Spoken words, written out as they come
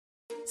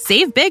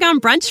Save big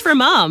on brunch for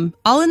mom,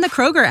 all in the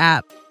Kroger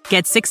app.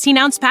 Get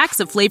 16-ounce packs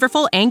of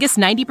flavorful Angus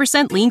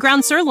 90% lean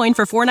ground sirloin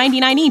for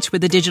 $4.99 each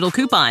with a digital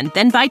coupon.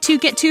 Then buy 2,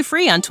 get 2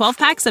 free on 12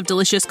 packs of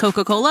delicious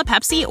Coca-Cola,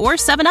 Pepsi, or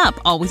 7-Up,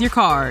 all with your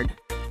card.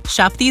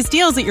 Shop these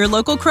deals at your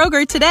local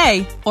Kroger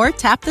today, or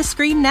tap the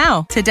screen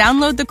now to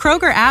download the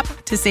Kroger app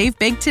to save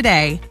big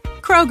today.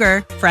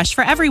 Kroger, fresh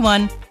for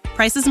everyone.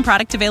 Prices and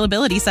product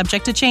availability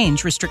subject to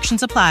change.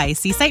 Restrictions apply.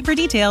 See site for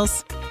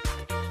details.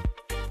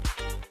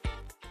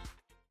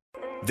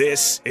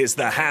 This is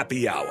the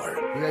Happy Hour.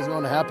 You guys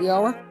going to happy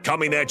hour?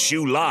 Coming at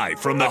you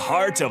live from the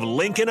heart of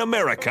Lincoln,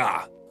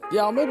 America.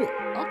 Yeah,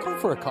 I'll come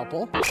for a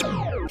couple.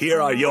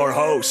 Here are your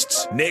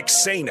hosts, Nick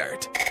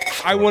Sainert.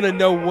 I want to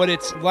know what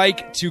it's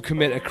like to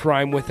commit a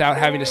crime without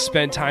having to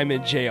spend time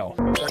in jail.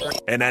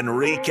 And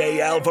Enrique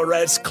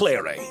Alvarez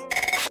Clary.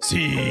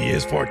 C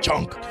is for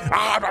chunk.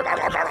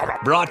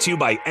 Brought to you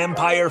by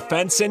Empire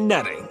Fence and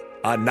Netting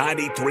on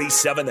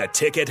 93.7 The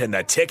Ticket and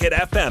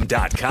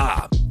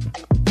theticketfm.com.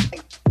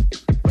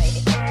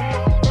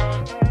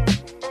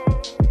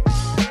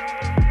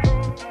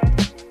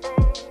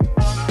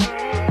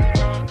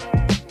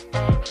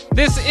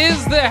 This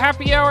is the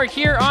Happy Hour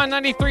here on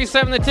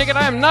 93.7 The Ticket.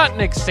 I am not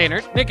Nick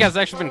Sainert. Nick has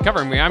actually been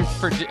covering me.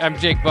 I'm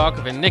Jake Bock,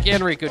 and Nick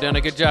and Rico done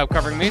a good job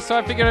covering me, so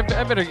I figured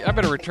I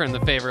better return the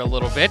favor a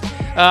little bit.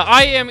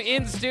 I am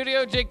in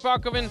studio, Jake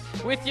Bockoven,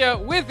 with you,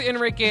 with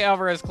Enrique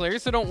Alvarez Cleary,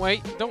 so don't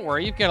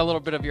worry, you've got a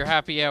little bit of your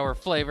Happy Hour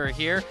flavor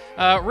here.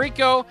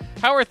 Rico,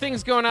 how are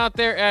things going out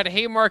there at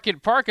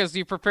Haymarket Park as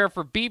you prepare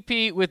for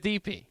BP with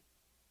DP?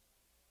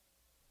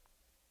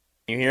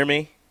 You hear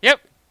me?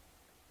 Yep.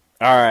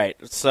 All right,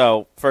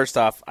 so first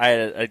off, I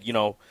had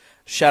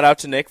shout out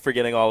to Nick for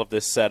getting all of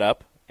this set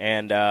up,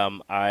 and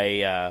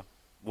I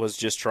was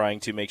just trying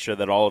to make sure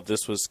that all of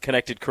this was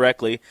connected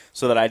correctly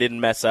so that I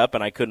didn't mess up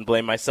and I couldn't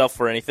blame myself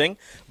for anything.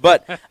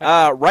 But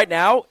right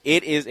now,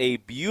 it is a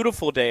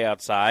beautiful day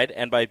outside,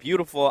 and by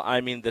beautiful,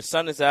 I mean the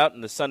sun is out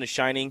and the sun is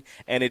shining,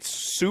 and it's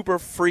super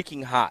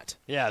freaking hot.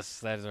 Yes,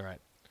 that is all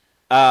right.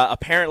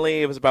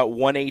 Apparently, it was about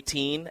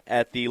 118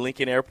 at the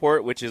Lincoln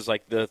Airport, which is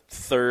like the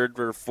third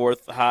or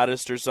fourth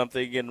hottest or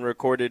something in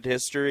recorded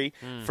history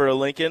for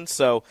Lincoln.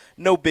 So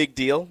no big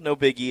deal, no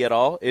biggie at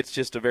all. It's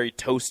just a very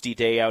toasty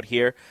day out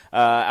here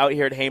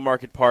at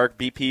Haymarket Park.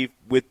 BP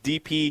with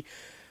DP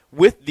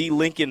with the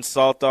Lincoln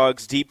Salt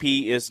Dogs.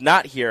 DP is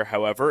not here,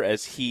 however,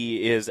 as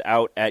he is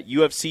out at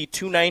UFC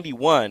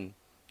 291.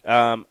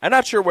 I'm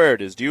not sure where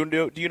it is. Do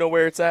you know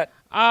where it's at?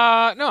 No,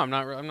 I'm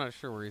not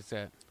sure where he's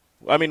at.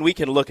 I mean, we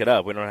can look it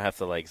up. We don't have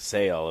to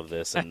say all of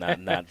this and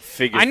not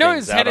figure I know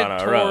things he's out headed on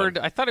our own.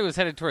 I thought he was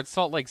headed towards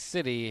Salt Lake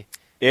City.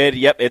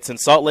 Yep, it's in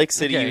Salt Lake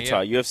City,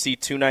 Utah. Yeah. UFC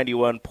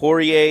 291,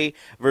 Poirier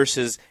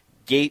versus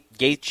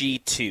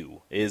Gaethje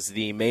 2 is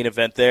the main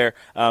event there.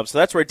 So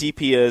that's where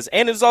DP is,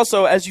 and it's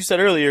also, as you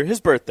said earlier,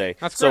 his birthday.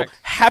 That's so correct.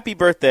 Happy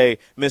birthday,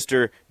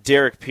 Mr.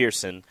 Derek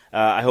Pearson.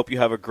 I hope you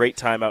have a great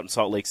time out in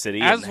Salt Lake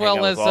City. As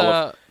well as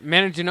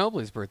Manu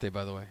Ginobili's birthday,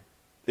 by the way.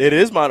 It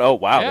is Mon. Oh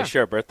wow, Yeah. They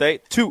share a birthday.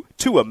 Two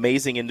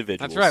amazing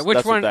individuals. That's right. Which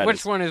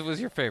That's one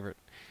was your favorite?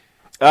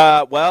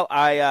 Well,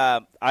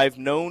 I've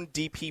known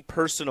DP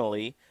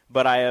personally,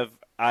 but I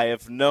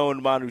have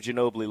known Manu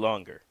Ginobili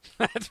longer.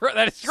 That's right.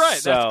 That's right.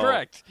 So, That's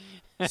correct.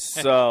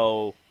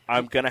 So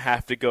I'm gonna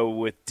have to go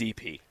with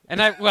DP. And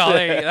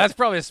that's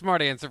probably a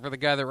smart answer for the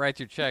guy that writes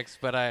your checks.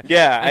 But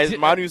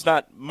Manu's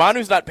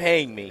not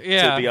paying me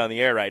to be on the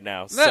air right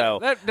now.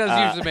 That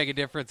does usually make a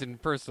difference in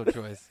personal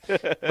choice.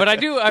 But I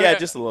do.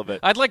 Just a little bit.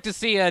 I'd like to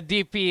see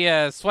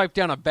DP swipe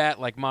down a bat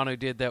like Manu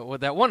did that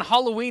one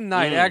Halloween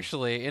night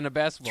actually in a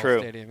basketball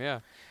stadium. Yeah.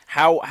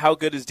 How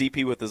good is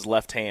DP with his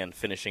left hand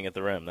finishing at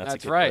the rim? That's a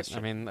good right. question.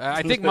 I mean,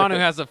 I think Manu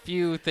has a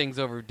few things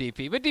over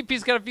DP, but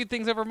DP's got a few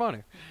things over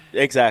Manu.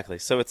 Exactly,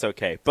 so it's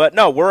okay. But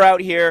no, we're out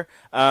here.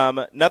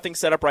 Nothing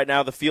set up right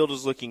now. The field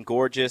is looking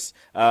gorgeous.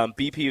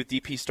 BP with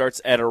DP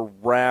starts at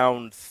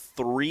around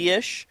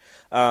 3-ish.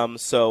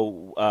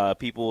 So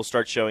people will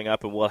start showing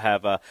up, and we'll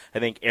have, I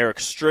think, Eric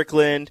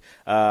Strickland,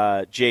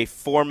 Jay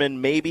Foreman.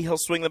 Maybe he'll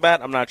swing the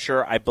bat. I'm not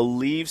sure. I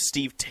believe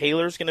Steve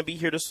Taylor's going to be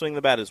here to swing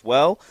the bat as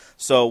well.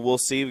 So we'll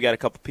see. We got a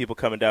couple people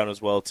coming down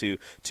as well to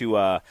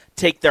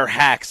take their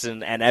hacks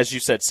and, as you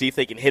said, see if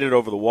they can hit it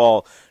over the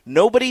wall.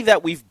 Nobody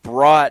that we've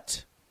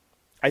brought,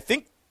 I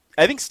think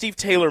Steve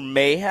Taylor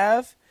may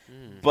have.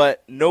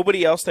 But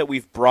nobody else that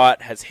we've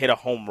brought has hit a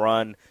home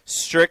run.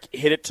 Strick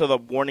hit it to the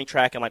warning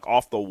track and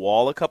off the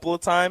wall a couple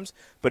of times,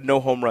 but no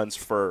home runs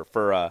for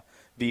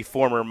the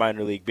former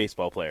minor league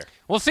baseball player.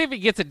 We'll see if he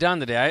gets it done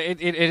today.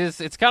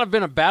 It's kind of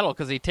been a battle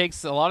because he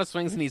takes a lot of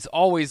swings and he's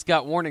always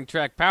got warning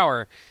track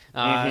power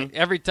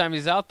every time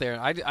he's out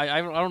there. I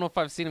don't know if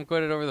I've seen him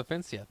quite it over the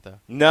fence yet, though.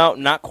 No,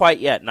 not quite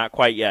yet. Not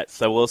quite yet.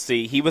 So we'll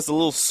see. He was a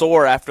little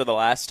sore after the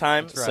last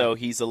time, That's right. So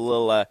he's a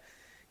little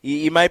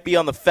he might be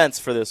on the fence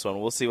for this one.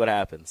 We'll see what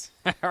happens.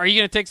 Are you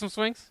going to take some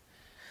swings?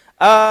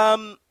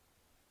 I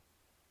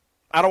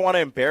I don't want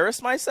to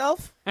embarrass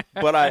myself,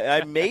 but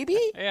I maybe.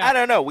 Yeah. I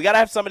don't know. We got to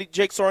have somebody.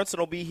 Jake Sorensen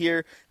will be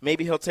here.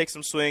 Maybe he'll take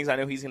some swings. I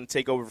know he's going to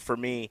take over for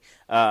me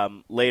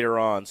later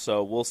on.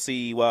 So we'll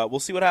see. We'll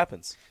see what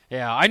happens.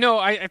 Yeah, I know.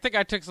 I think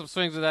I took some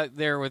swings with that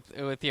there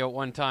with you at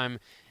one time,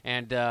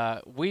 and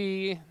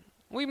we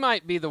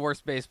might be the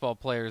worst baseball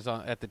players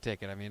at the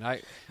ticket. I mean,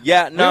 we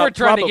were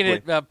trying to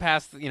get it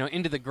past,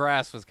 into the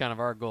grass was kind of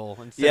our goal.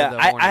 Yeah,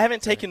 I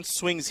haven't taken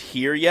swings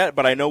here yet,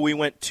 but I know we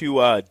went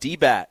to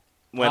D-Bat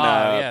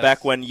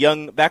back when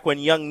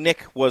young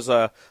Nick was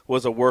a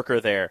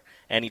worker there,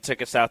 and he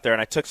took us out there,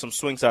 and I took some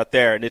swings out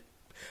there, and it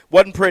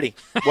wasn't pretty.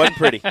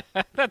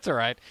 That's all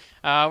right.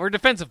 We're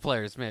defensive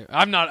players. Maybe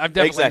I'm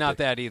definitely not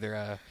that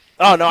either.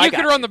 Oh no, you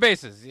could run the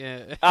bases.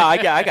 Yeah.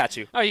 I got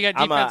you. Oh, you got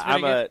defense.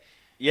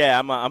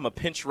 I'm a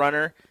pinch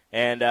runner,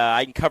 and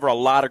I can cover a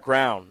lot of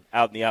ground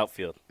out in the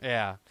outfield.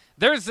 Yeah,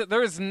 there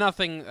is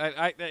nothing.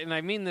 And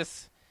I mean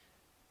this.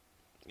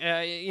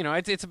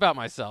 It's about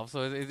myself.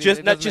 So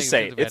just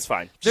say it. It's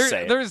fine.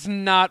 There's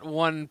not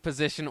one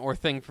position or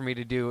thing for me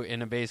to do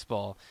in a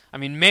baseball. I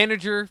mean,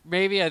 manager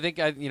maybe. I think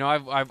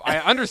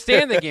I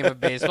understand the game of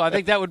baseball. I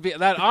think that would be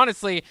that.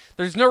 Honestly,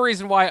 there's no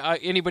reason why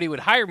anybody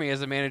would hire me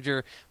as a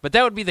manager, but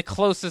that would be the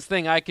closest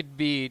thing I could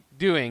be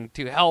doing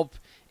to help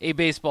a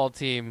baseball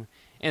team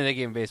in the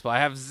game of baseball. I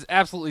have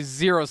absolutely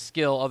zero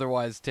skill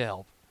otherwise to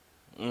help.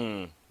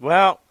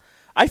 Well,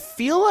 I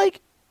feel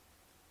like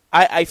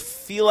I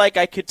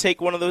could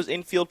take one of those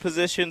infield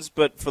positions,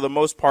 but for the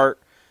most part,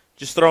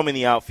 just throw them in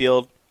the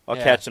outfield. I'll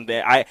catch them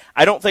there.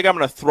 I don't think I'm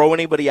going to throw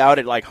anybody out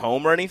at like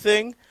home or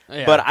anything,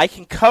 but I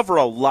can cover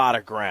a lot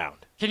of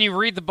ground. Can you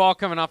read the ball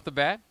coming off the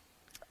bat?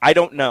 I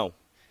don't know.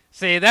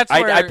 See, that's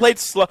where I played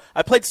slow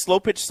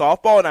pitch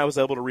softball, and I was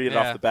able to read it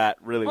off the bat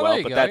really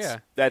well.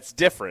 But that's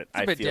different.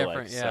 It's a bit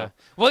different. Like, yeah. So.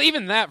 Well,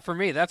 even that for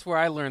me, that's where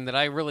I learned that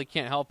I really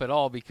can't help at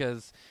all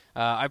because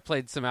I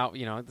played some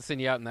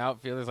send you out in the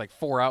outfield. There's like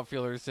 4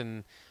 outfielders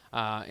in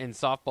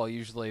softball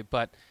usually,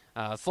 but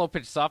slow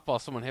pitch softball,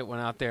 someone hit one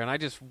out there, and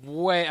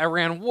I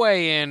ran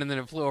way in, and then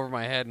it flew over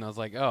my head, and I was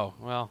like, oh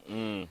well,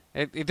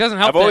 it doesn't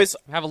help.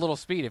 Have a little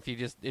speed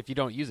if you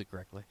don't use it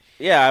correctly.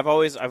 Yeah, I've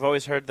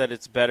always heard that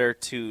it's better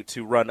to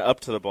run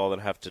up to the ball than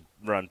have to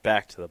run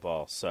back to the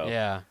ball. So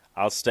yeah.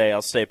 I'll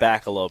stay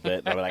back a little bit.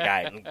 And I'll be like,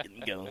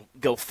 all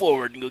right, go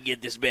forward and go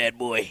get this bad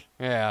boy.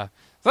 Yeah.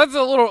 So that's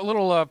a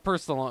little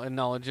personal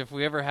knowledge. If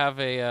we ever have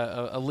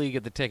a league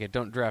at the ticket,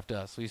 don't draft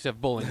us. We used to have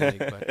bowling league,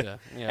 but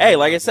hey,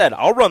 like I said,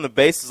 I'll run the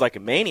bases like a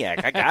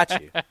maniac. I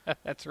got you.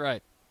 That's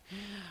right.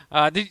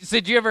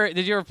 Did you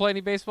ever play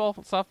any baseball,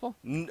 softball?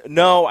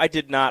 No, I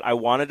did not. I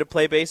wanted to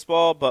play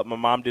baseball, but my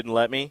mom didn't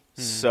let me.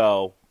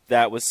 So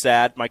that was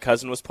sad. My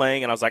cousin was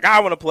playing, and I was like, I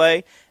want to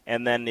play,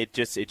 and then it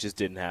just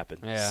didn't happen.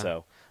 Yeah.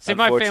 So. See,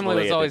 my family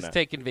was always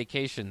taking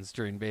vacations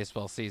during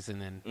baseball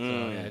season, and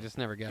so, I just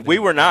never got. We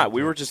were not.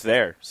 We were just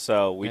there,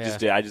 so we just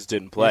did. I just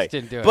didn't play. Just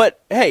didn't do it. But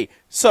hey,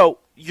 so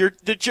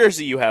the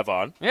jersey you have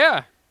on.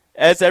 Yeah.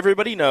 As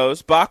everybody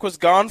knows, Bock was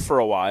gone for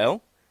a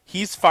while.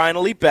 He's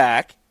finally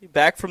back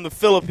from the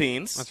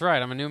Philippines. That's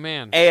right. I'm a new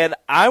man. And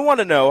I want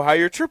to know how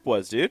your trip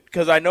was, dude,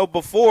 because I know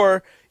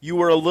before you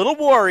were a little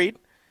worried.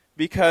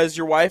 Because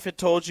your wife had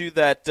told you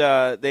that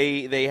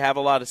they have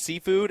a lot of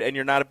seafood, and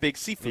you're not a big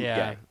seafood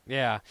guy.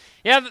 Yeah.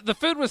 The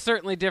food was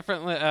certainly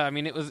different. I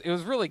mean, it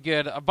was really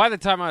good. By the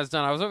time I was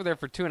done, I was over there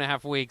for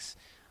 2.5 weeks.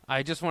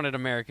 I just wanted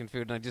American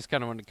food, and I just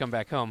kind of wanted to come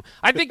back home.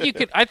 I think you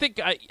could. I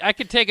think I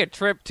could take a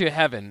trip to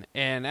heaven,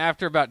 and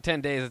after about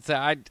 10 days, I'd say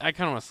I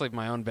kind of want to sleep in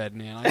my own bed,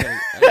 man.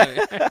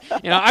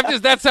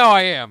 That's how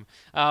I am.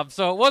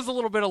 So it was a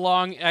little bit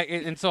long,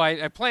 and so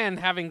I planned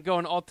having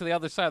going all to the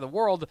other side of the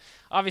world.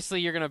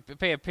 Obviously, you're going to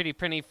pay a pretty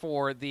penny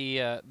for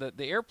the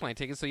airplane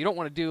ticket, so you don't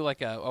want to do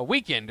like a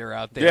weekender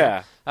out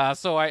there. Yeah.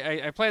 So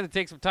I plan to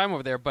take some time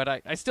over there, but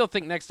I still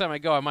think next time I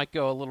go, I might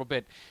go a little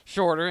bit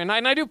shorter, and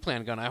I do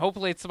plan on going.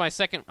 Hopefully, it's my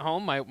second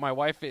home. My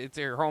wife, it's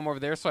her home over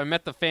there, so I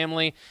met the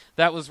family.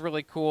 That was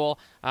really cool.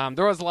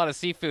 There was a lot of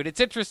seafood. It's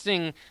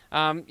interesting,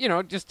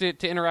 just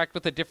to interact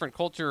with a different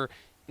culture.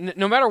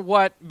 No matter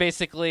what,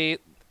 basically,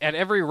 at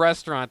every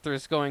restaurant,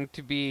 there's going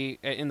to be,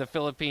 in the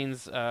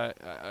Philippines,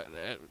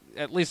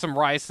 at least some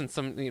rice and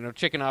some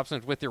chicken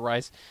options with your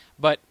rice.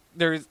 But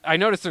I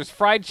noticed there's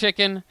fried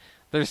chicken,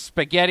 there's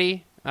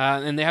spaghetti,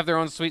 and they have their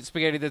own sweet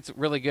spaghetti that's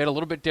really good, a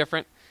little bit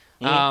different.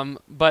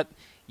 But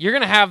you're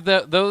going to have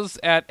those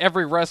at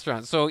every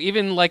restaurant. So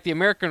even like the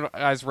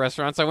Americanized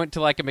restaurants, I went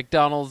to like a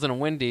McDonald's and a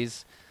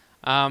Wendy's.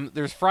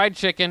 There's fried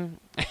chicken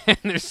and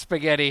there's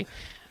spaghetti,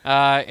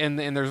 and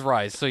there's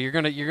rice. So you're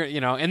gonna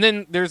and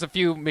then there's a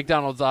few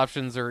McDonald's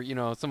options or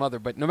some other.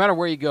 But no matter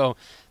where you go,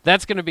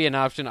 that's going to be an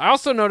option. I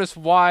also noticed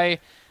why.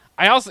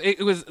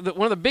 It was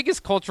one of the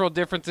biggest cultural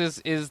differences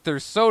is their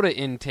soda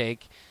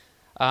intake.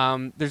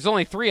 There's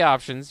only 3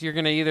 options. You're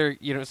going to either,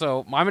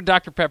 so I'm a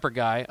Dr. Pepper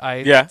guy.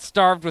 I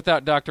starved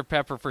without Dr.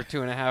 Pepper for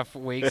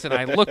 2.5 weeks, and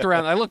I looked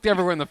around. I looked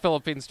everywhere in the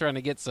Philippines trying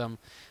to get some.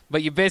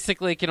 But you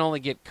basically can only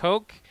get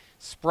Coke,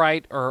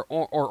 Sprite, or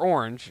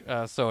orange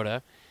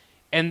soda.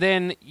 And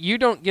then you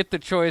don't get the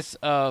choice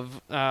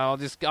of I'm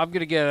going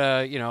to get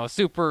a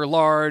super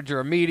large or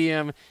a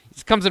medium.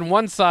 It comes in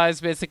one size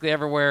basically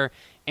everywhere,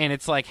 and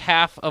it's like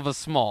half of a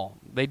small.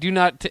 They do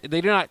not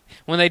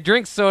when they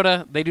drink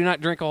soda, they do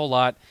not drink a whole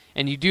lot,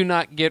 and you do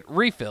not get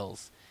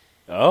refills.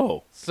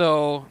 Oh.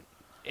 So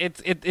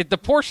the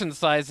portion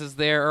sizes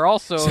there are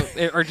also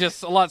are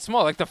just a lot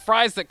smaller. Like the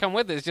fries that come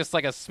with it is just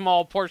like a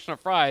small portion of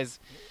fries.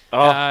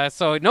 Oh.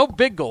 So no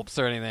big gulps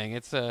or anything.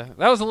 It's that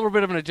was a little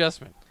bit of an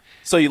adjustment.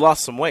 So you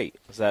lost some weight.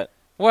 Is that?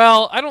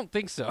 Well, I don't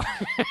think so.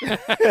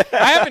 I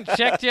haven't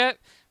checked yet,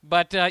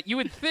 but you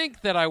would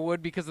think that I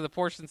would because of the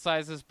portion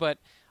sizes, but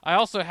I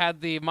also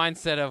had the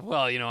mindset of,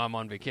 well, I'm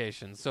on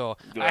vacation. So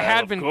I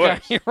had been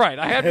right.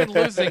 I had been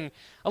losing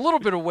a little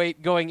bit of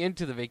weight going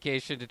into the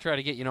vacation to try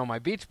to get, my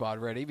beach bod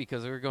ready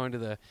because we're going to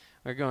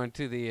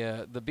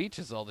the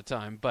beaches all the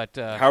time. But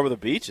how were the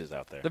beaches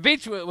out there? The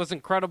beach was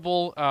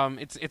incredible.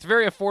 It's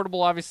very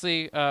affordable,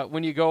 obviously.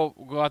 When you go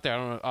out there,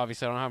 I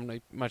don't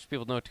have much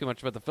people know too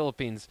much about the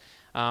Philippines.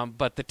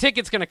 But the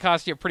ticket's going to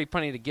cost you a pretty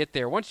penny to get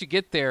there. Once you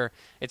get there,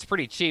 it's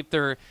pretty cheap.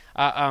 They're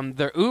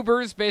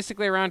Ubers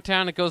basically around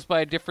town. It goes by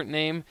a different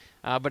name,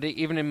 but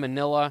even in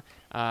Manila,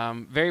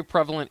 very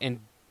prevalent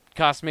and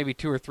costs maybe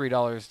 $2 or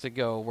 $3 to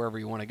go wherever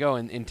you want to go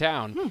in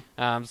town.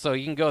 So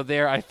you can go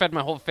there. I fed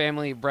my whole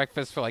family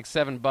breakfast for like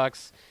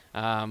 $7.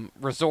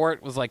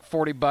 Resort was like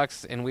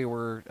 $40, and we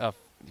were a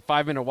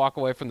 5-minute walk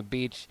away from the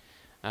beach.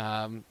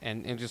 And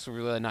just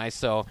really nice.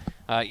 So,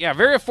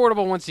 very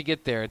affordable once you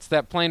get there. It's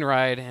that plane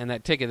ride and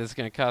that ticket that's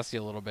going to cost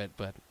you a little bit,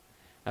 but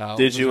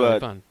did you really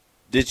fun.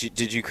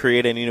 Did you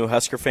create any new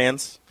Husker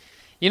fans?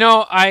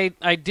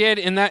 I did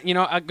in that.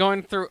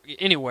 Going through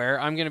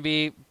anywhere, I'm going to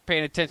be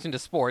paying attention to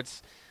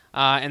sports.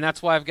 And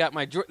that's why I've got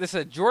this is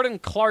a Jordan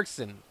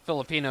Clarkson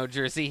Filipino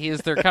jersey. He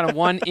is their kind of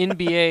one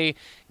NBA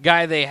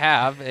guy they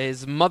have.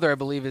 His mother, I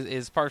believe,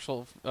 is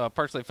partially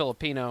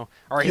Filipino,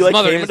 or his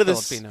mother is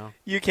Filipino.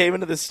 You came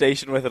into the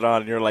station with it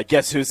on, and you're like,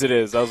 guess whose it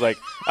is? I was like,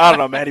 I don't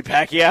know, Manny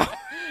Pacquiao.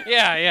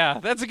 Yeah,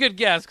 that's a good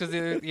guess because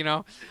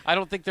I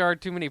don't think there are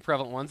too many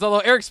prevalent ones.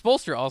 Although Eric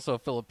Spoelstra also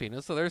Filipino,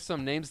 so there's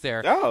some names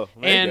there. Oh,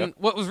 there you go.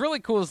 What was really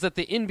cool is that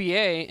the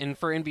NBA, and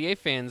for NBA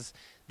fans,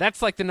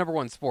 that's like the number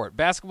one sport.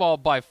 Basketball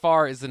by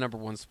far is the number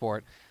one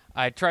sport.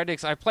 I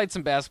played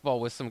some basketball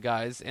with some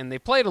guys, and they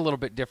played a little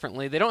bit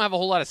differently. They don't have a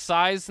whole lot of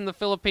size in the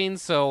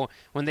Philippines, so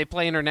when they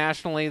play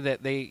internationally,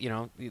 that they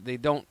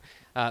don't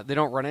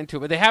run into it.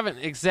 But they haven't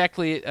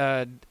exactly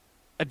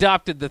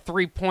adopted the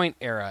 3-point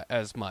era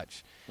as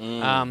much.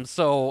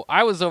 So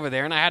I was over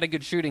there, and I had a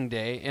good shooting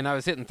day, and I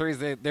was hitting threes.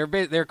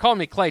 They're calling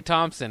me Klay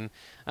Thompson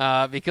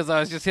because I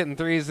was just hitting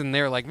threes, and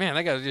they were like, "Man,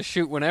 I got to just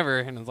shoot whenever."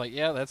 And I was like,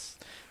 "Yeah, that's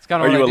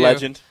kind of what I do." Are you a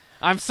legend?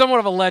 I'm somewhat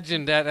of a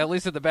legend, at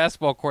least at the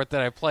basketball court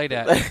that I played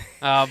at.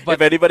 But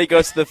if anybody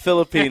goes to the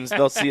Philippines,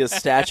 they'll see a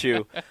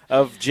statue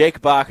of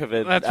Jake Bock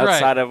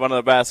outside of one of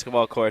the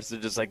basketball courts. They're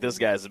just like, this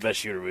guy's the best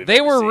shooter we've ever seen.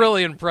 They were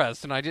really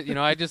impressed, and I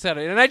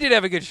did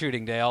have a good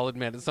shooting day. I'll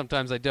admit, and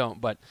sometimes I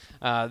don't, but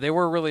they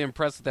were really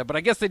impressed with that. But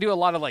I guess they do a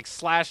lot of like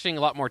slashing,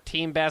 a lot more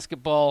team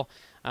basketball.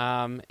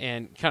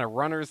 And kind of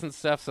runners and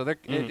stuff, so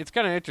it's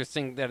kind of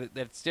interesting that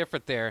it's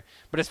different there.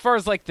 But as far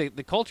as like the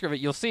culture of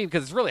it, you'll see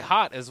because it's really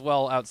hot as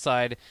well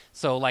outside.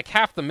 So like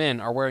half the men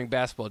are wearing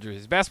basketball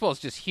jerseys. Basketball is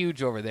just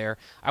huge over there.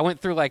 I went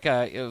through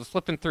it was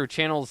flipping through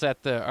channels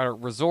at the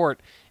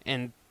resort,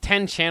 and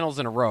 10 channels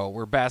in a row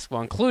were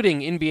basketball, including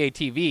NBA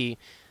TV.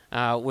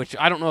 Which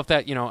I don't know if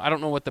that, I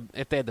don't know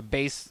if they had the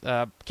base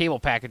cable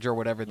package or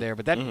whatever there,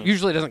 but that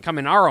usually doesn't come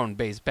in our own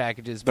base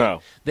packages. But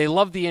no. They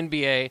love the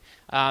NBA.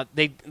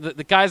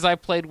 The guys I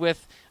played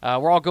with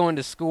were all going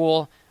to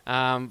school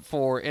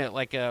for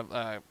like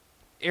a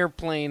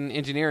airplane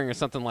engineering or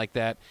something like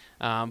that,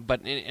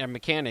 but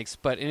mechanics.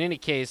 But in any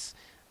case,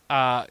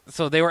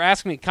 so they were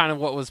asking me kind of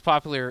what was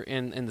popular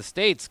in the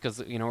States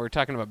because, we were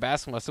talking about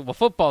basketball. I said, well,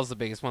 football's the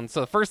biggest one. So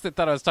the first they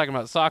thought I was talking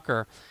about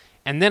soccer.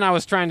 And then I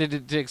was trying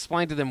to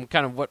explain to them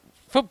kind of what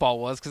football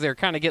was because they were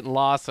kind of getting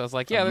lost. So I was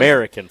like,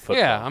 American football.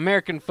 Yeah,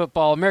 American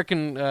football.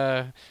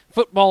 American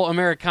football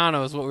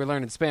Americano is what we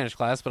learned in Spanish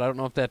class, but I don't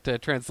know if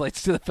that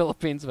translates to the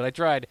Philippines, but I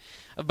tried.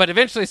 But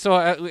eventually, so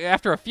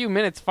after a few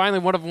minutes, finally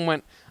one of them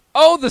went,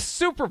 "Oh, the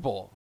Super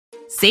Bowl."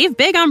 Save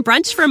big on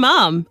brunch for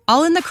mom,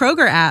 all in the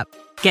Kroger app.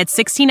 Get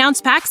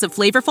 16-ounce packs of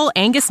flavorful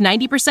Angus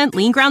 90%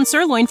 lean ground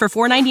sirloin for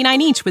 $4.99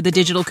 each with a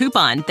digital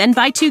coupon. Then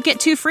buy 2, get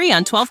 2 free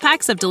on 12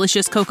 packs of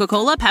delicious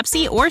Coca-Cola,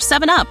 Pepsi, or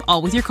 7-Up,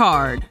 all with your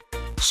card.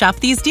 Shop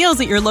these deals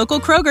at your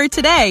local Kroger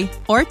today,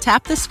 or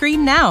tap the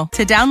screen now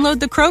to download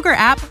the Kroger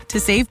app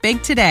to save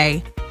big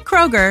today.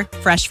 Kroger,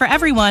 fresh for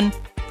everyone.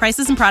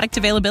 Prices and product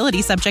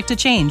availability subject to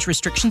change.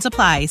 Restrictions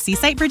apply. See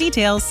site for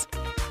details.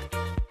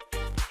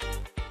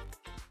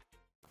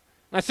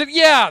 I said,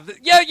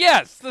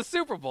 yes, the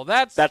Super Bowl.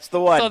 That's the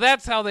one. So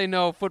that's how they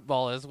know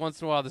football is. Once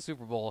in a while, the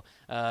Super Bowl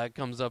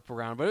comes up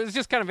around. But it was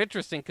just kind of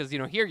interesting because,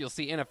 here you'll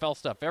see NFL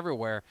stuff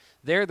everywhere.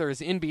 There's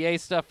NBA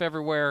stuff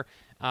everywhere.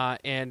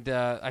 And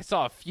I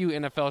saw a few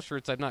NFL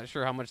shirts. I'm not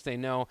sure how much they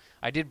know.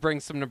 I did bring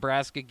some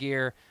Nebraska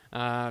gear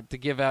to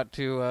give out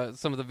to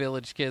some of the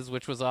village kids,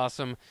 which was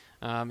awesome.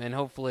 and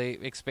hopefully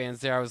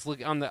expands there. I was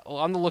on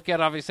the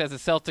lookout, obviously, as a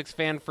Celtics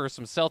fan for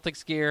some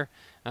Celtics gear.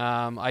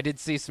 I did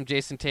see some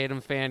Jason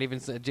Tatum fan, even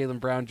a Jaylen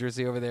Brown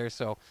jersey over there,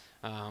 so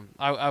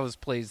I was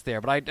pleased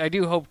there. But I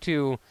do hope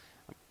to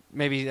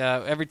maybe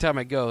every time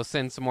I go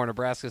send some more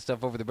Nebraska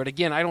stuff over there. But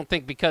again, I don't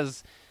think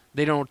because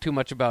they don't know too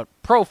much about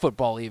pro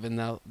football even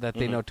though that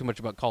they know too much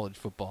about college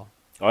football.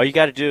 All you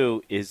got to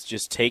do is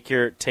just take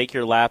your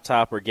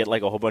laptop or get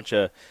like a whole bunch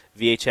of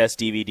VHS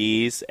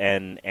DVDs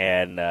and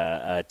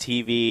a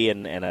TV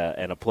and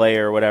a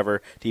player or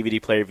whatever, DVD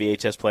player,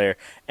 VHS player,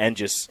 and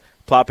just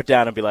plop it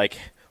down and be like,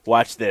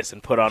 watch this,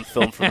 and put on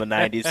film from the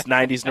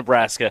 90s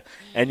Nebraska,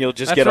 and you'll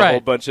just get a whole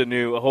bunch of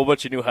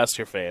new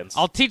Husker fans.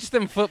 I'll teach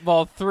them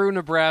football through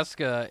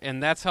Nebraska,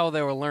 and that's how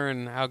they will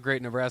learn how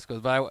great Nebraska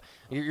is. But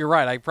you're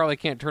right, I probably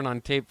can't turn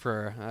on tape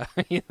for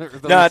either.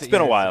 No, it's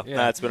been a while. Yeah.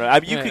 No, it's been.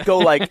 You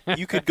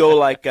could go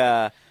like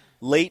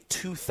late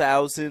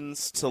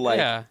 2000s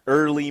to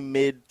early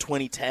mid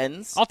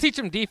 2010s. I'll teach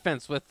them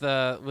defense with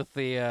the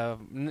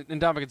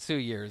Ndamukong Suh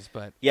years,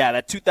 but yeah,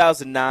 that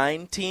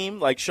 2009 team,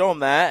 like show them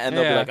that, and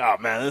they'll be like, "Oh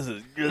man, this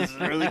is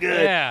really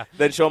good." Yeah.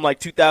 Then show them like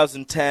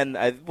 2010.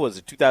 What was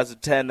it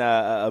 2010?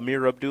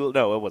 Amir Abdul?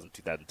 No, it wasn't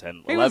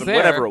 2010. 11,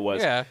 whatever it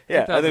was. Yeah,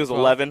 I think it was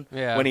 11.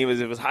 Yeah. When it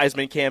was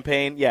Heisman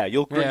campaign. Yeah,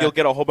 you'll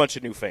get a whole bunch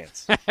of new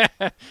fans.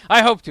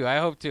 I hope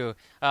to.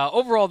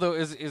 Overall, though,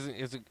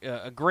 is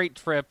a great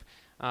trip.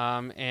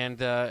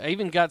 And I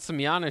even got some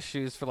Giannis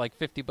shoes for like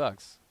 $50.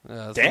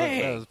 So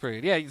Dang, that was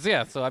pretty.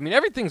 Yeah. So I mean,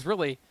 everything's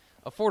really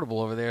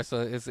affordable over there.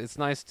 So it's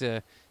nice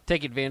to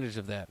take advantage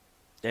of that.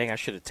 Dang, I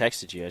should have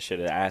texted you. I should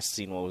have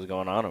seen what was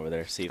going on over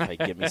there. See if I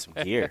could get me some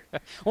gear.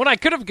 Well, I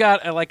could have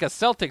got like a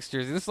Celtics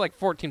jersey. This is like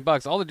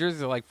 $14. All the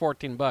jerseys are like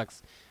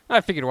 $14.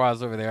 I figured while I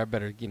was over there, I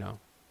better,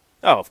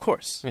 Oh, of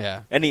course.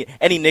 Yeah. Any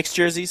Knicks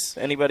jerseys?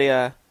 Anybody?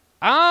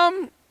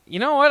 You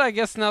know what? I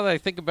guess now that I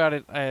think about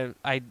it,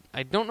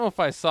 I don't know if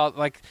I saw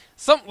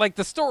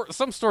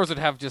some stores would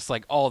have just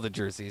like all the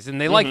jerseys,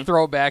 and they like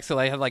throwbacks. So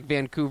they had like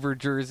Vancouver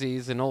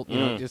jerseys and old,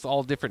 just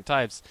all different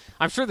types.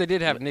 I'm sure they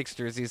did have Knicks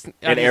jerseys.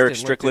 An Eric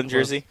Strickland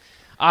jersey.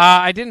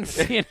 I didn't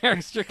see an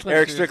Eric Strickland.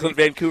 Eric jersey. Strickland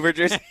Vancouver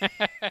jersey.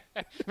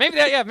 maybe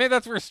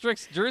that's where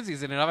Strick's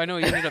jerseys ended up. I know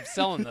he ended up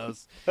selling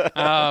those,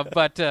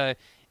 but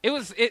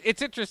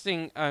it's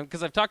interesting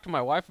because I've talked to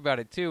my wife about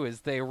it too.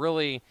 Is they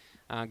really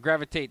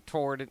gravitate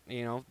toward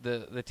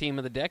the team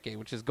of the decade,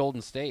 which is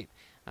Golden State.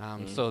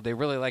 So they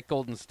really like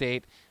Golden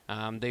State.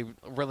 They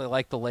really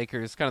like the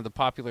Lakers, kind of the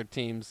popular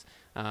teams.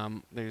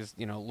 There's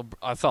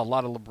I saw a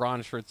lot of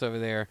LeBron shirts over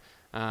there.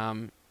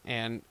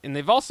 And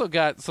they've also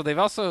got like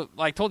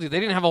I told you, they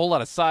didn't have a whole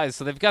lot of size,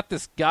 so they've got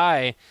this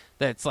guy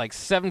that's like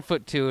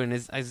 7'2",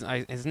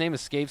 and his name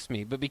escapes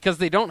me. But because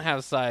they don't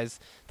have size,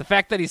 the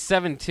fact that he's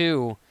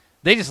 7'2",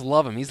 they just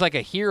love him. He's like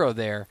a hero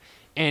there.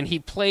 And he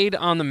played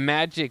on the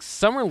Magic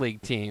Summer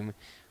League team,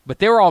 but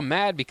they were all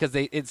mad because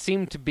it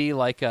seemed to be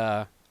like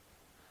some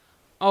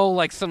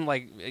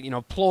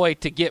ploy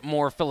to get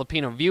more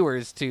Filipino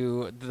viewers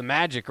to the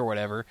Magic or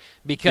whatever,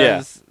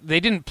 because they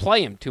didn't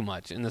play him too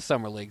much in the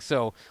Summer League.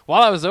 So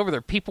while I was over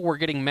there, people were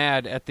getting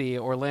mad at the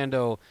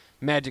Orlando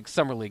Magic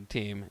Summer League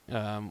team,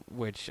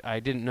 which I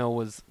didn't know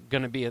was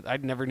going to be. I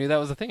never knew that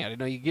was a thing. I didn't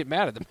know you could get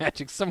mad at the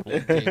Magic Summer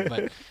League team,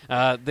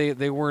 but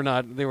they were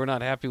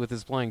not happy with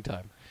his playing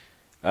time.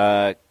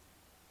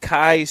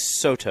 Kai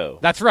Soto.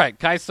 That's right,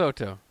 Kai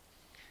Soto.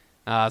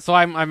 So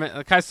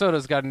I'm Kai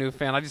Soto's got a new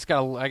fan. I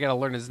gotta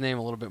learn his name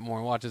a little bit more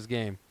and watch his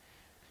game.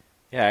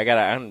 Yeah,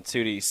 I'm see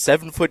what he's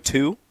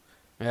 7'2".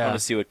 Yeah. I want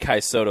to see what Kai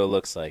Soto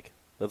looks like.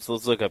 Let's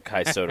look up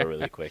Kai Soto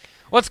really quick.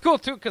 Well, it's cool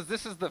too because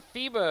this is the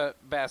FIBA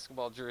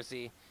basketball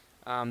jersey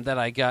that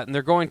I got, and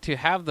they're going to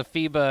have the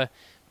FIBA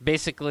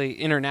basically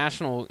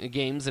international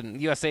games, and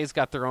USA's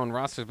got their own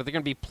rosters, but they're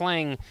going to be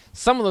playing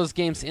some of those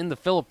games in the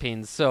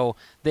Philippines. So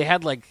they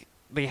had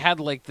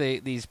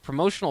these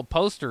promotional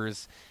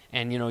posters,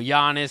 and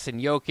Giannis and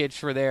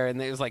Jokic were there,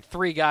 and it was like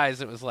three guys.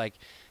 It was like,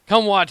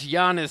 come watch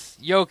Giannis,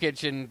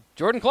 Jokic, and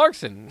Jordan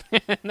Clarkson.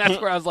 And that's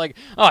where I was like,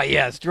 oh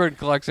yes, Jordan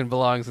Clarkson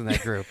belongs in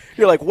that group.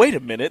 You're like, wait a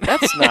minute,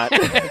 that's not.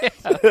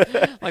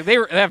 Like they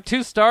have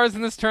 2 stars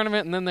in this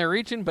tournament, and then they're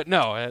reaching, but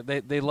no,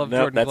 they love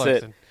Jordan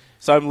Clarkson. It.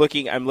 So I'm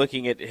looking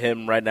at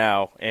him right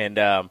now, and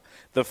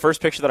the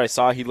first picture that I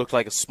saw, he looked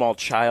like a small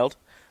child.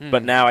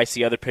 But now I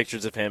see other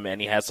pictures of him,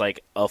 and he has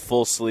like a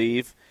full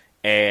sleeve,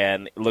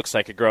 and looks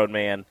like a grown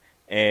man.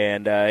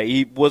 And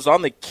he was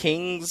on the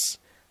Kings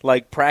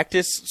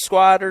practice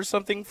squad or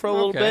something for a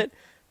little bit.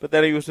 But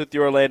then he was with the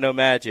Orlando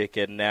Magic,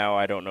 and now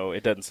I don't know.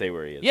 It doesn't say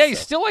where he is. Yeah, he's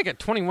still like a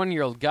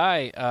 21-year-old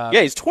guy.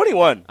 Yeah, he's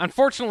 21.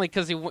 Unfortunately,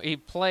 because he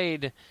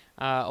played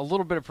a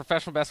little bit of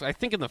professional basketball. I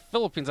think in the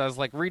Philippines, I was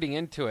reading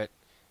into it.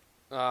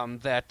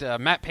 That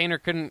Matt Painter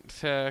couldn't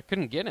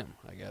get him,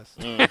 I guess.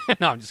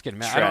 No, I'm just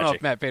kidding. I don't know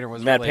if Matt Painter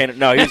was Painter.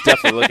 No, he was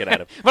definitely looking at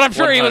him. But I'm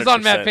sure 100%. He was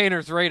on Matt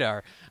Painter's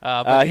radar.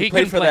 But he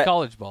couldn't play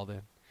college ball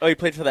then. Oh, he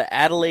played for the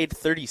Adelaide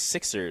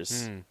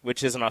 36ers,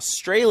 which is an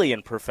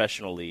Australian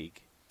professional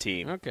league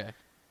team. Okay.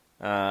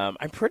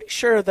 I'm pretty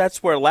sure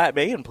that's where Lat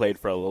Mayen played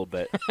for a little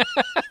bit.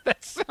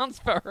 That sounds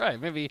about right.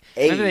 Maybe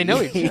they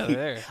know each other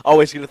there.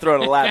 Always going to throw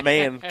in a Lat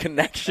Mayen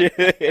connection.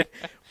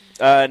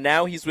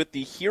 Now he's with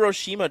the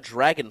Hiroshima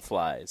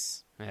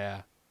Dragonflies.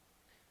 Yeah.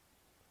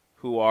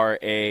 Who are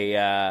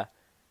in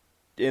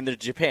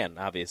Japan,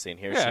 obviously, in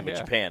Hiroshima,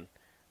 Japan.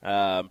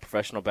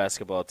 Professional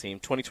basketball team,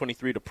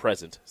 2023 to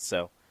present.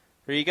 So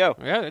there you go.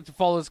 Yeah, to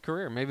follow his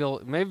career. Maybe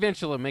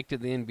eventually he'll make it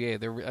to the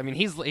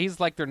NBA. He's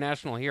like their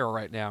national hero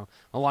right now,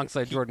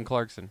 alongside Jordan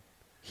Clarkson.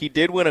 He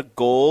did win a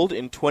gold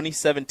in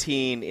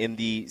 2017 in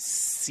the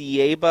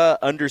CIEBA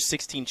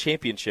Under-16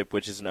 Championship,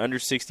 which is an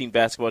Under-16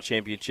 basketball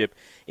championship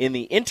in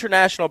the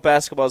International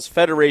Basketball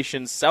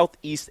Federation's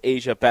Southeast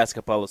Asia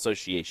Basketball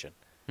Association.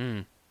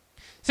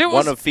 So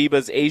one of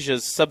FIBA's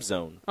Asia's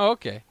subzone. Oh,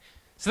 okay.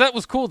 So that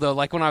was cool, though.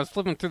 Like, when I was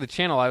flipping through the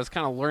channel, I was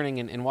kind of learning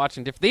and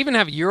watching different. They even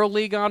have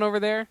EuroLeague on over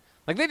there.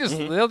 Like,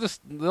 they'll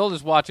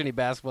just watch any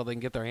basketball they can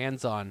get their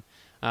hands on,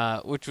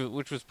 which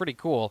was pretty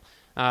cool.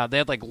 They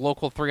had like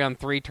local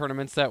 3-on-3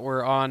 tournaments that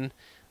were on,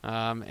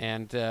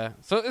 and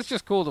so it's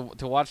just cool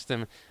to watch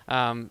them.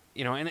 And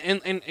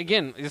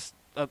again, just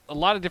a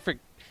lot of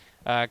different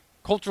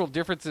cultural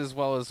differences as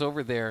well as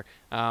over there,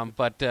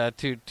 but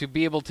to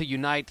be able to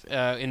unite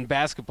in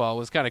basketball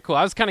was kind of cool.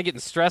 I was kind of getting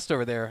stressed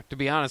over there, to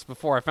be honest,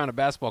 before I found a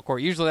basketball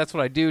court. Usually that's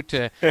what I do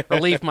to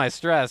relieve my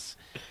stress,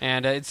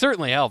 and it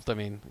certainly helped. I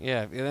mean,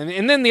 yeah.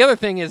 And then the other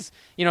thing is,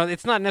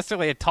 it's not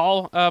necessarily a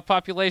tall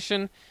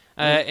population.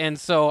 And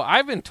so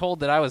I've been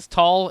told that I was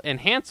tall and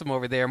handsome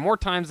over there more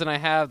times than I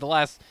have the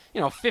last,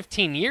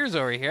 15 years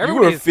over here. You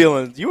were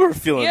feeling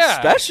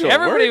special.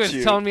 Everybody weren't was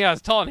you? telling me I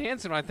was tall and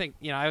handsome. I think,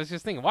 I was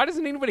just thinking, why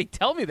doesn't anybody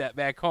tell me that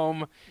back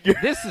home?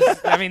 This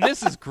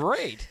is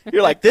great.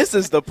 You're like, this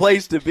is the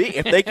place to be.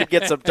 If they could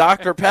get some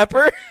Dr.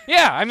 Pepper.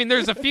 Yeah,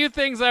 there's a few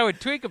things I would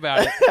tweak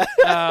about it,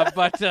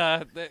 but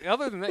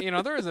other than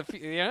that, there was a few.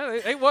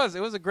 It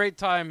was a great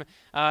time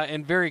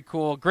and very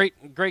cool,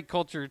 great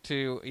culture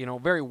to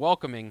very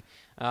welcoming.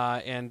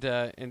 And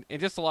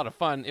just a lot of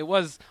fun. It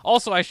was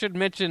also, I should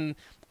mention,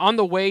 on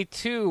the way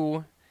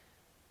to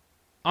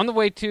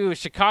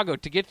Chicago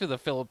to get to the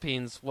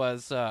Philippines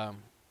was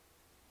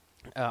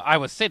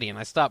Iowa City, and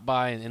I stopped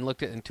by and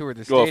looked at and toured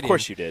the stadium. Well, of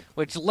course you did.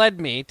 Which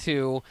led me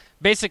to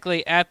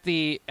basically in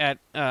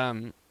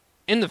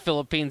the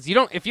Philippines,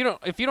 if you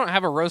don't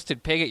have a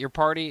roasted pig at your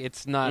party,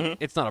 it's not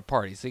a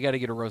party. So you got to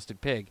get a roasted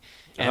pig,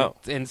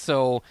 and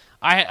so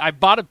I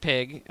bought a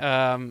pig.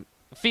 I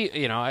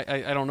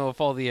don't know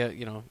if all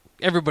the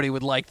everybody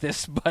would like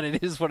this, but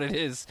it is what it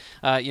is.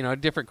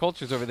 Different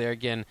cultures over there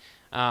again.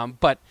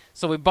 But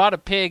so we bought a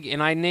pig,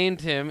 and I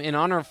named him in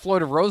honor of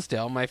Floyd of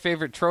Rosedale, my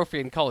favorite trophy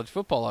in college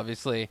football.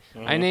 Obviously,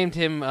 I named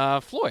him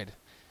Floyd.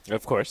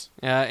 Of course.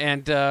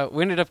 And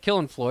we ended up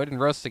killing Floyd and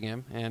roasting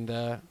him, and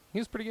he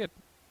was pretty good.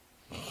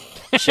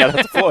 Shout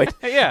out to Floyd.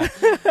 Yeah,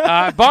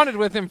 I bonded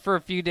with him for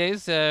a few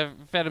days, fed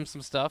him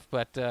some stuff,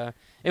 but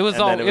it was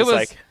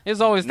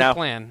always the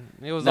plan.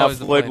 It was now always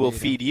Floyd the plan will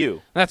feed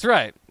you. That's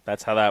right.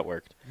 That's how that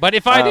worked. But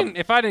if I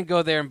didn't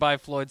go there and buy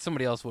Floyd,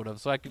 somebody else would have.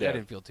 So I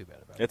didn't feel too bad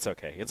about it. It's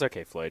okay. It's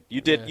okay, Floyd. You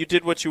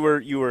did what you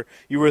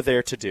were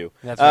there to do.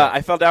 That's right.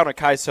 I fell down a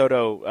Kai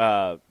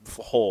Soto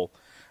hole.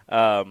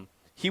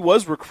 He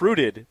was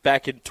recruited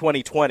back in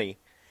 2020,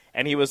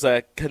 and he was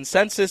a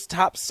consensus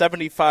top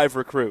 75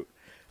 recruit.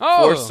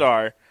 Oh,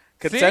 4-star.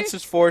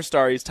 Consensus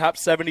 4-star. He's top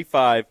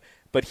 75,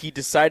 but he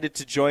decided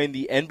to join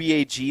the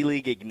NBA G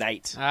League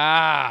Ignite.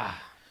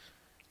 Ah.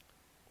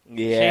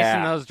 Yeah.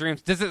 Chasing those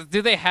dreams.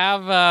 Do they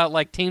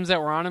have teams that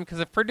were on him?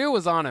 Because if Purdue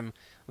was on him,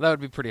 that would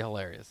be pretty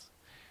hilarious.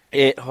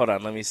 Hold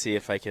on, let me see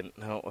if I can.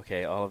 No,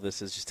 okay. All of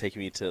this is just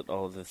taking me to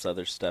all of this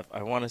other stuff.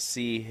 I want to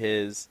see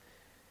his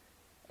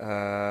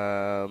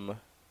 2020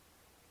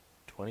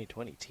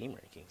 team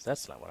rankings.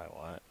 That's not what I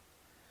want.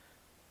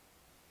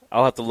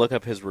 I'll have to look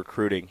up his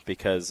recruiting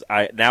because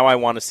I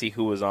want to see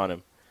who was on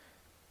him.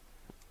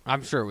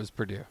 I'm sure it was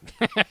Purdue.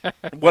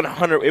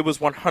 100. It was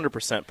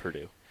 100%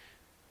 Purdue.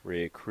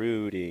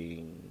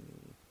 Recruiting.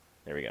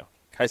 There we go.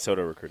 Kai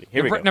Soto recruiting.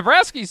 Here we go.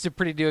 Nebraska used to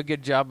do a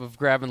good job of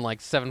grabbing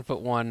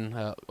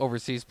 7'1"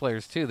 overseas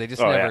players too. They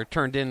just never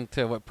turned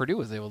into what Purdue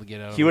was able to get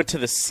out of. He went to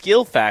the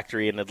Skill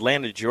Factory in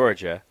Atlanta,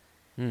 Georgia.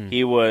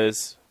 He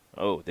was.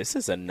 Oh, this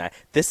is a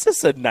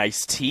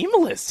nice team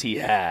list he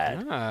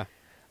had. Ah.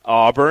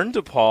 Auburn,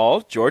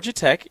 DePaul, Georgia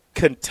Tech,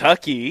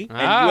 Kentucky,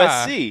 and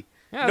USC.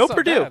 Yeah, no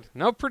Purdue. Bad.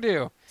 No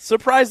Purdue.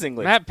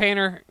 Surprisingly. Matt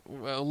Painter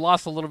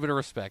lost a little bit of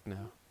respect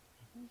now.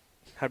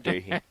 How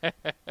dare he?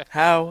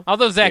 How?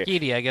 Although Zach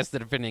Edey, I guess the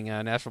defending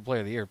National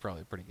Player of the Year,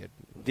 probably pretty good.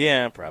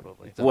 Yeah,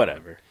 probably.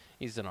 Whatever.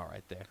 He's done all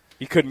right there.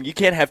 You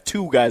can't have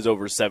two guys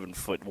over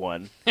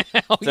 7'1". It's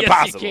yes,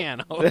 impossible. You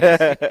can. Oh,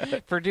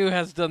 yes. Purdue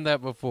has done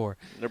that before.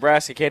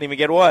 Nebraska can't even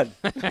get one.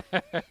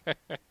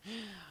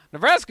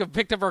 Nebraska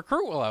picked up a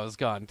recruit while I was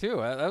gone too.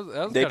 That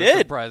was They kind of did.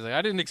 surprising.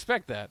 I didn't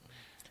expect that.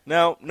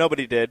 No,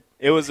 nobody did.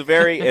 It was a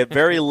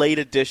very late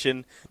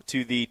addition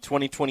to the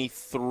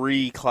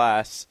 2023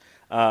 class,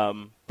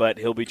 but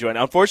he'll be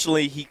joining.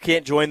 Unfortunately, he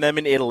can't join them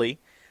in Italy.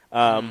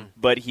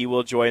 but he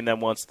will join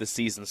them once the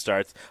season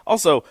starts.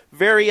 Also,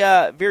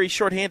 very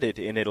shorthanded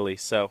in Italy,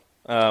 so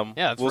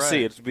we'll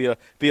see. It'll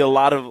be a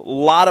lot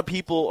of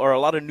people or a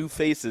lot of new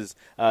faces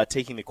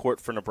taking the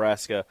court for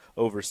Nebraska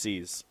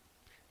overseas.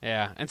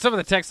 Yeah, and some of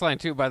the text line,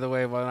 too, by the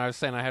way, when I was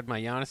saying I had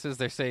my Giannis's,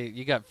 they say,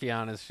 you got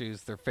Fiana's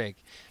shoes, they're fake.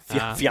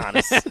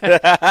 Fiana's.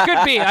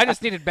 Could be. I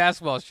just needed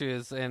basketball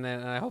shoes, and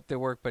I hope they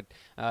work. But,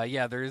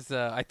 there's.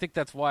 I think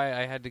that's why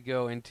I had to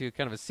go into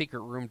kind of a secret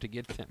room to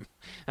get them.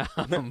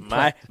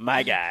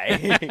 My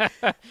guy.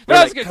 But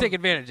I was going to take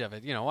advantage of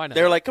it. Why not?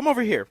 They're like, come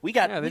over here. We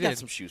got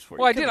some shoes for you.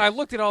 Well, I did. I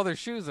looked at all their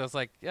shoes. I was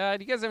like, do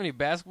you guys have any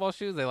basketball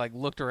shoes? They,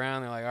 looked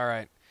around. They're like, all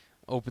right.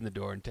 Open the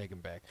door and take him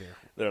back there.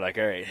 They're like,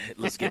 all right,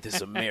 let's get this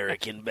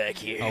American back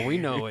here. Oh, we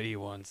know what he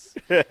wants.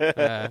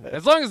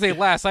 As long as they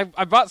last. I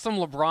bought some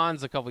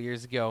LeBrons a couple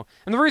years ago.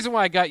 And the reason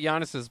why I got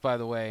Giannis's, by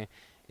the way,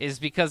 is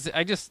because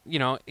I just,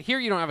 here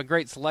you don't have a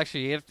great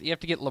selection. You have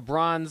to get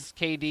LeBrons,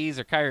 KDs,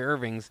 or Kyrie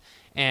Irvings.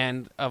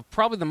 And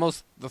probably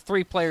the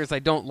three players I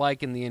don't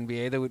like in the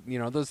NBA, that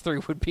would, those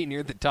three would be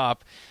near the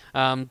top.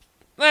 Not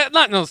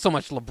so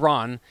much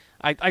LeBron.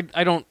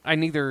 I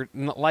neither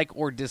like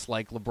or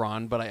dislike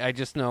LeBron, but I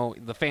just know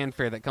the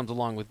fanfare that comes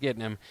along with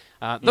getting him.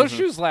 Those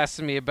shoes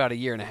lasted me about a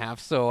year and a half,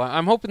 so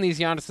I'm hoping these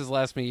Giannis's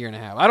last me a year and a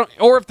half.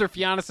 Or if they're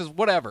Fiannis's,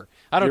 whatever.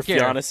 I don't care.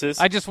 Fiannis's?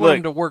 I just want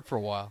them to work for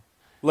a while.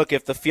 Look,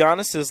 if the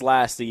Fiannis's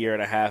last a year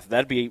and a half,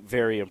 that'd be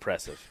very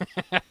impressive.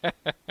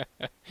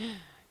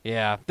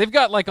 Yeah, they've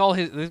got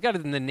they've got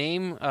it in the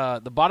name.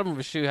 The bottom of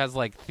his shoe has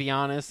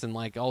Theonis and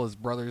all his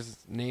brother's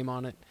name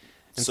on it.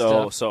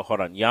 So hold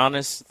on,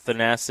 Giannis,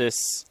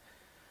 Thanasis.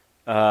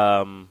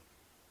 I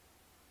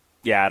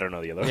don't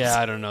know the other ones. Yeah,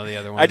 I don't know the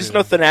other ones. I just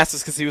know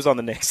Thanasis because he was on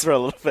the Knicks for a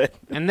little bit.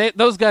 And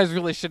those guys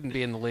really shouldn't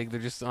be in the league. They're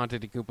just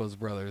Antetokounmpo's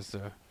brothers.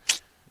 So.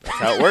 That's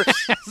how it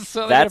works.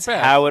 So that's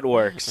how it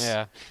works.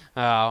 Yeah.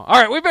 All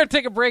right, we better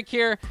take a break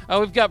here.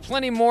 We've got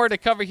plenty more to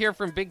cover here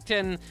from Big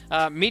Ten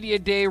Media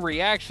Day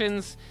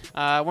reactions.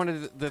 I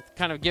wanted to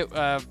kind of get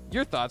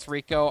your thoughts,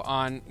 Rico,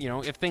 on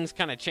if things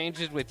kind of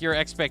changes with your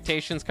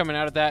expectations coming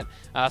out of that.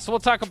 So we'll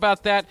talk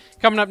about that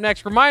coming up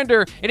next.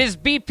 Reminder: it is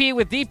BP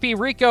with DP.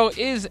 Rico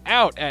is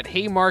out at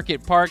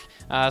Haymarket Park,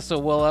 so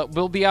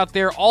we'll be out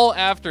there all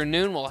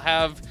afternoon. We'll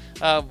have.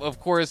 Of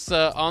course,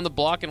 on the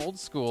block and old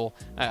school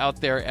out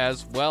there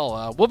as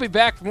well. We'll be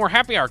back for more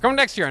Happy Hour coming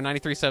next year on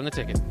 93.7 The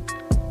Ticket.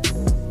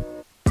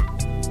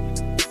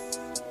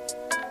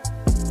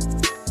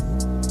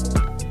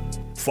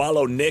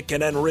 Follow Nick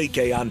and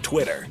Enrique on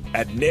Twitter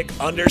at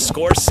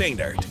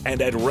Nick_Sainert and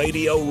at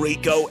Radio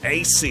Rico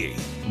AC.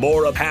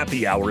 More of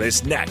Happy Hour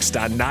is next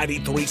on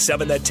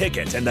 93.7 The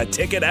Ticket and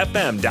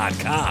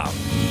theticketfm.com.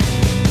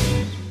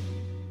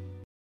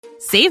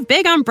 Save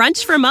big on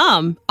brunch for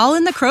mom, all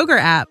in the Kroger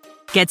app.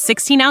 Get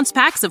 16-ounce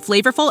packs of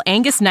flavorful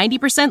Angus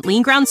 90%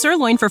 lean ground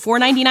sirloin for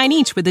 $4.99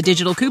 each with a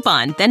digital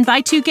coupon. Then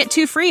buy 2, get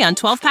 2 free on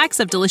 12 packs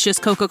of delicious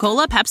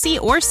Coca-Cola, Pepsi,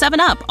 or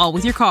 7-Up, all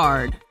with your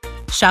card.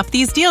 Shop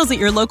these deals at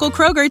your local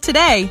Kroger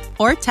today,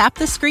 or tap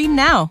the screen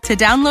now to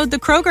download the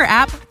Kroger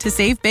app to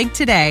save big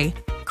today.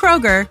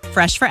 Kroger,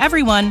 fresh for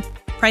everyone.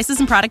 Prices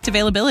and product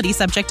availability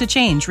subject to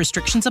change.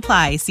 Restrictions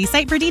apply. See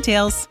site for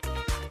details.